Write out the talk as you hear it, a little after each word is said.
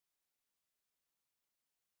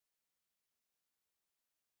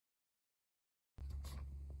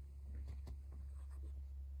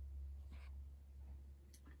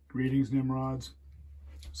Greetings, Nimrods.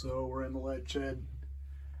 So we're in the lead shed.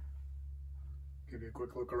 Give you a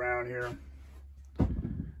quick look around here.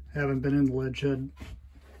 Haven't been in the lead shed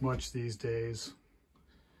much these days,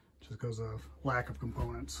 just because of lack of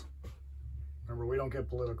components. Remember, we don't get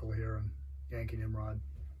political here in Yankee Nimrod.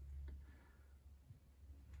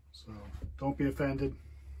 So don't be offended.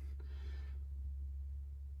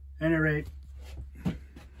 At any rate,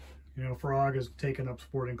 you know, Frog has taken up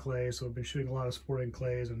sporting clay, so we've been shooting a lot of sporting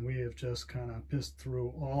clays, and we have just kind of pissed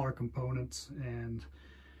through all our components and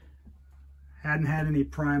hadn't had any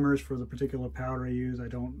primers for the particular powder I use. I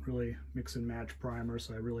don't really mix and match primers,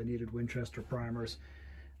 so I really needed Winchester primers.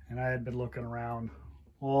 And I had been looking around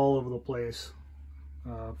all over the place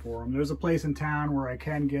for them. There's a place in town where I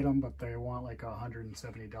can get them, but they want like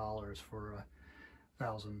 $170 for a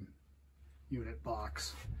 1,000 unit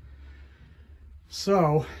box.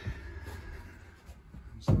 So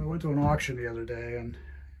I went to an auction the other day and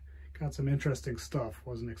got some interesting stuff.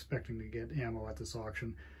 Wasn't expecting to get ammo at this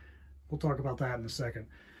auction. We'll talk about that in a second.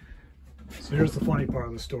 So here's the funny part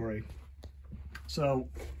of the story. So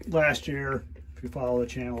last year, if you follow the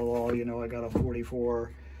channel at all, you know I got a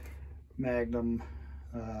 44 Magnum,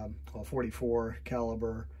 44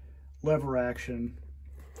 caliber lever action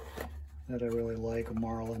that I really like, a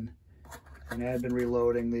Marlin. And I had been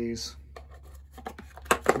reloading these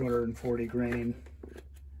 240 grain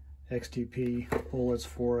XTP bullets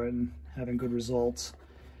for it and having good results.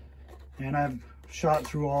 And I've shot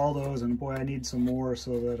through all those, and boy, I need some more,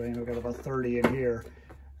 so that I got about 30 in here.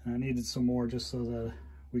 And I needed some more just so that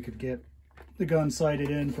we could get the gun sighted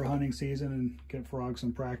in for hunting season and get Frog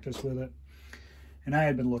some practice with it. And I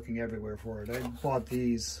had been looking everywhere for it. I bought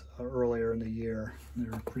these earlier in the year.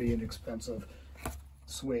 They're pretty inexpensive,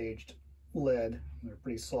 swaged lead. They're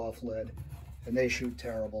pretty soft lead, and they shoot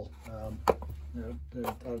terrible. I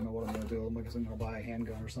don't know what I'm going to do. I guess I'm going to buy a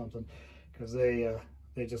handgun or something, because they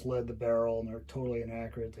just lead the barrel and they're totally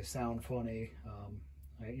inaccurate. They sound funny.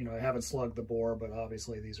 I haven't slugged the bore, but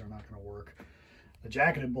obviously these are not going to work. The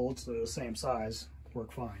jacketed bullets, they're the same size,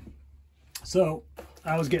 work fine. So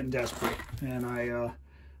I was getting desperate, and I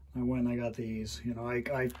went and I got these. You know,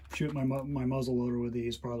 I shoot my muzzle loader with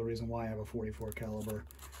these. Part of the reason why I have a 44 caliber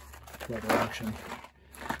lever action.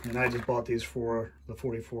 And I just bought these for the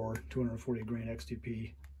 44 240 grain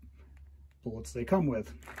XTP bullets they come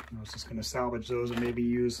with. I was just going to salvage those and maybe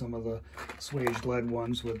use some of the swaged lead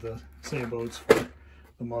ones with the sabots for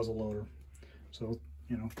the muzzle loader. So,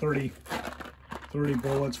 you know, 30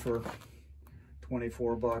 bullets for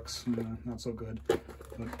 24 bucks, not so good. But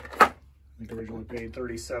I think I originally paid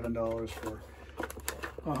 $37 for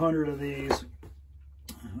 100 of these,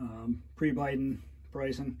 pre-Biden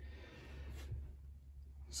pricing.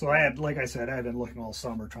 So I had, like I said, I had been looking all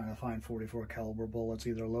summer trying to find 44 caliber bullets,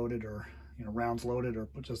 either loaded or, you know, rounds loaded, or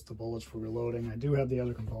just the bullets for reloading. I do have the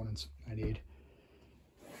other components I need.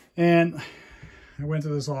 And I went to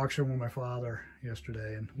this auction with my father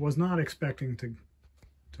yesterday and was not expecting to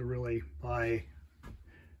really buy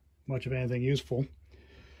much of anything useful.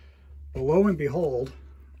 But lo and behold,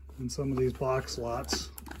 in some of these box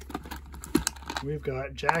slots, we've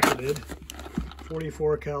got jacketed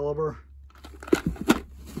 44 caliber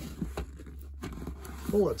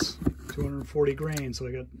bullets, 240 grain. So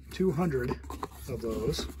I got 200 of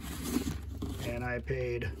those, and I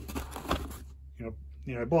paid,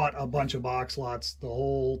 I bought a bunch of box lots. The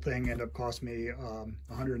whole thing ended up costing me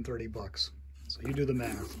 130 bucks. So you do the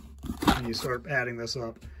math and you start adding this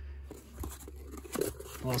up.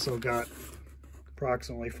 Also got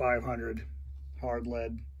approximately 500 hard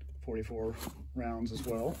lead 44 rounds as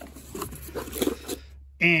well.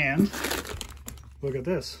 And look at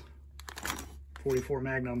this, 44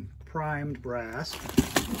 Magnum primed brass,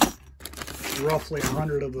 roughly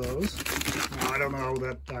 100 of those. Now, I don't know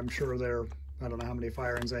that, I'm sure I don't know how many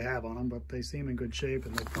firings they have on them, but they seem in good shape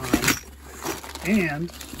and they're primed.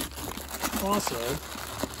 And also,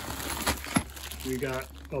 we got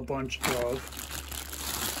a bunch of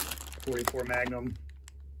 44 Magnum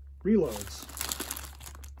reloads.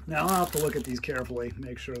 Now I'll have to look at these carefully,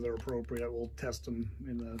 make sure they're appropriate. We'll test them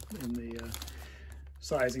in the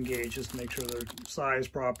size and gauge, just to make sure they're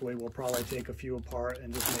sized properly. We'll probably take a few apart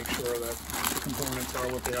and just make sure that the components are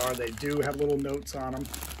what they are. They do have little notes on them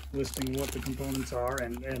listing what the components are,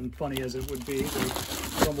 and funny as it would be,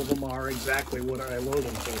 some of them are exactly what I load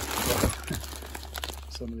them to.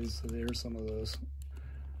 Some of these, there's some of those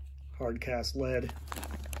hard cast lead.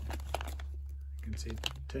 You can see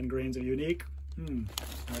 10 grains of unique.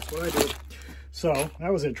 That's what I do. So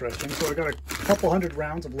that was interesting. So I got a couple hundred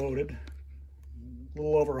rounds of loaded, a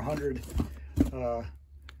little over 100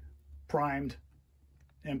 primed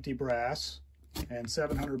empty brass, and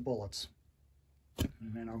 700 bullets.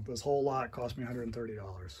 And, you know, this whole lot cost me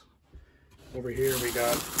 $130. Over here we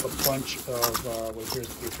got a bunch of, well, here's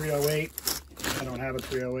the 308. I don't have a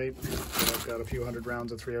 308, but I've got a few hundred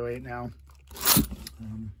rounds of 308 now.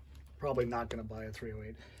 Probably not going to buy a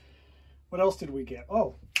 308. What else did we get?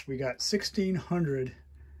 Oh, we got 1,600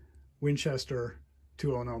 Winchester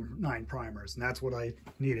 209 primers, and that's what I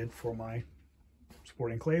needed for my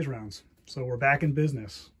Sporting Clays rounds. So we're back in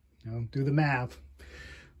business. You know, do the math.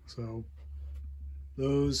 So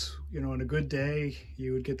those, you know, in a good day,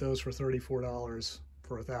 you would get those for $34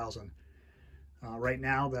 for 1,000. Right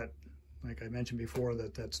now, that, like I mentioned before,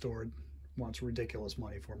 that store wants ridiculous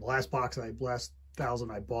money for them. The last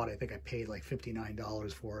 1,000 I bought, I think I paid like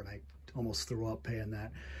 $59 for it. I almost threw up paying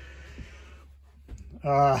that.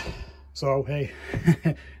 So hey,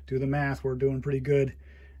 do the math. We're doing pretty good,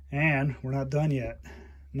 and we're not done yet.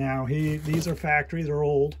 Now these are factory. They're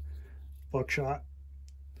old buckshot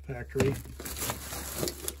factory.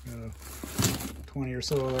 20 or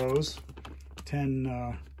so of those.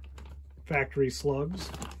 10 factory slugs,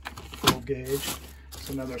 12 gauge.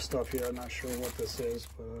 Some other stuff here. I'm not sure what this is,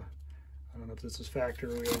 but I don't know if this is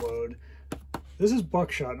factory reload. This is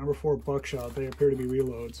buckshot, number 4 buckshot. They appear to be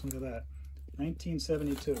reloads. Look at that.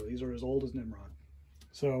 1972. These are as old as Nimrod.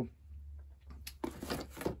 So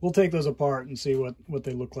we'll take those apart and see what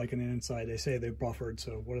they look like in the inside. They say they're buffered,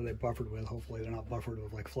 so what are they buffered with? Hopefully they're not buffered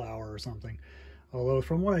with like flour or something. Although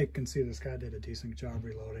from what I can see, this guy did a decent job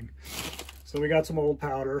reloading. So we got some old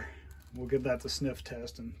powder. We'll give that the sniff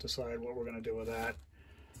test and decide what we're going to do with that.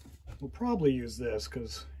 We'll probably use this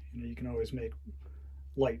because, you know, you can always make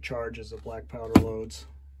light charges of black powder loads.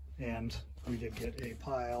 And we did get a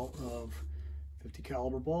pile of 50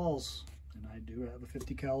 caliber balls, and I do have a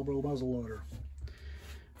 50 caliber muzzle loader.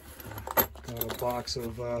 Got a box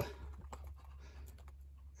of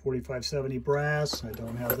 4570 brass. I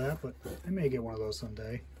don't have that, but I may get one of those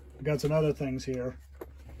someday. I got some other things here.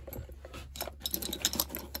 I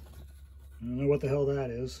don't know what the hell that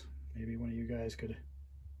is. Maybe one of you guys can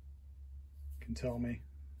tell me.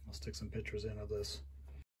 I'll stick some pictures in of this.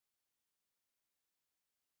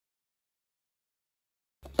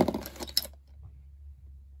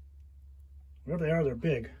 Whatever they are, they're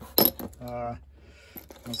big.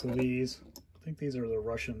 Also these, I think these are the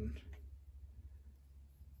Russian,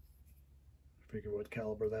 I forget what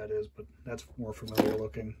caliber that is, but that's more familiar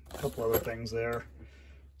looking. A couple other things there.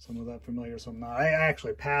 Some of that familiar, some not. I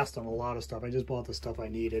actually passed on a lot of stuff. I just bought the stuff I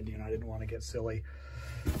needed. You know, I didn't want to get silly.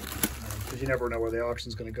 Because you never know where the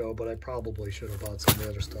auction's going to go, but I probably should have bought some of the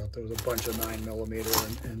other stuff. There was a bunch of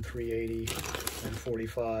 9mm and 380 and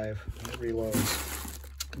 45 reloads.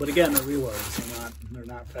 But again, they're reloads. They're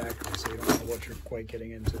not factory, so you don't know what you're quite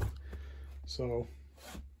getting into. So,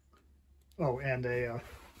 oh, and a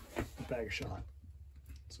bag of shot.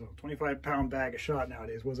 So 25-pound bag of shot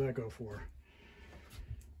nowadays. What does that go for?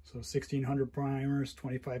 So 1,600 primers,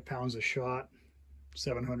 25 pounds of shot,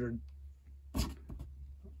 700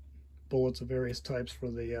 bullets of various types for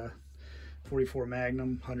the 44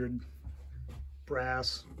 Magnum, 100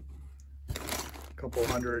 brass, a couple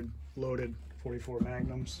hundred loaded 44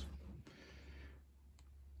 Magnums.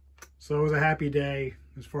 So it was a happy day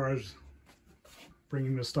as far as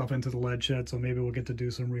bringing this stuff into the lead shed, so maybe we'll get to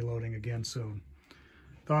do some reloading again soon.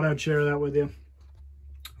 Thought I'd share that with you.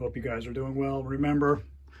 Hope you guys are doing well. Remember,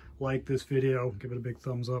 like this video, give it a big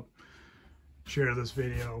thumbs up, share this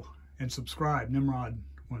video, and subscribe. Nimrod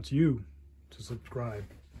wants you to subscribe.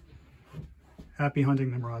 Happy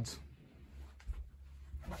hunting, Nimrods.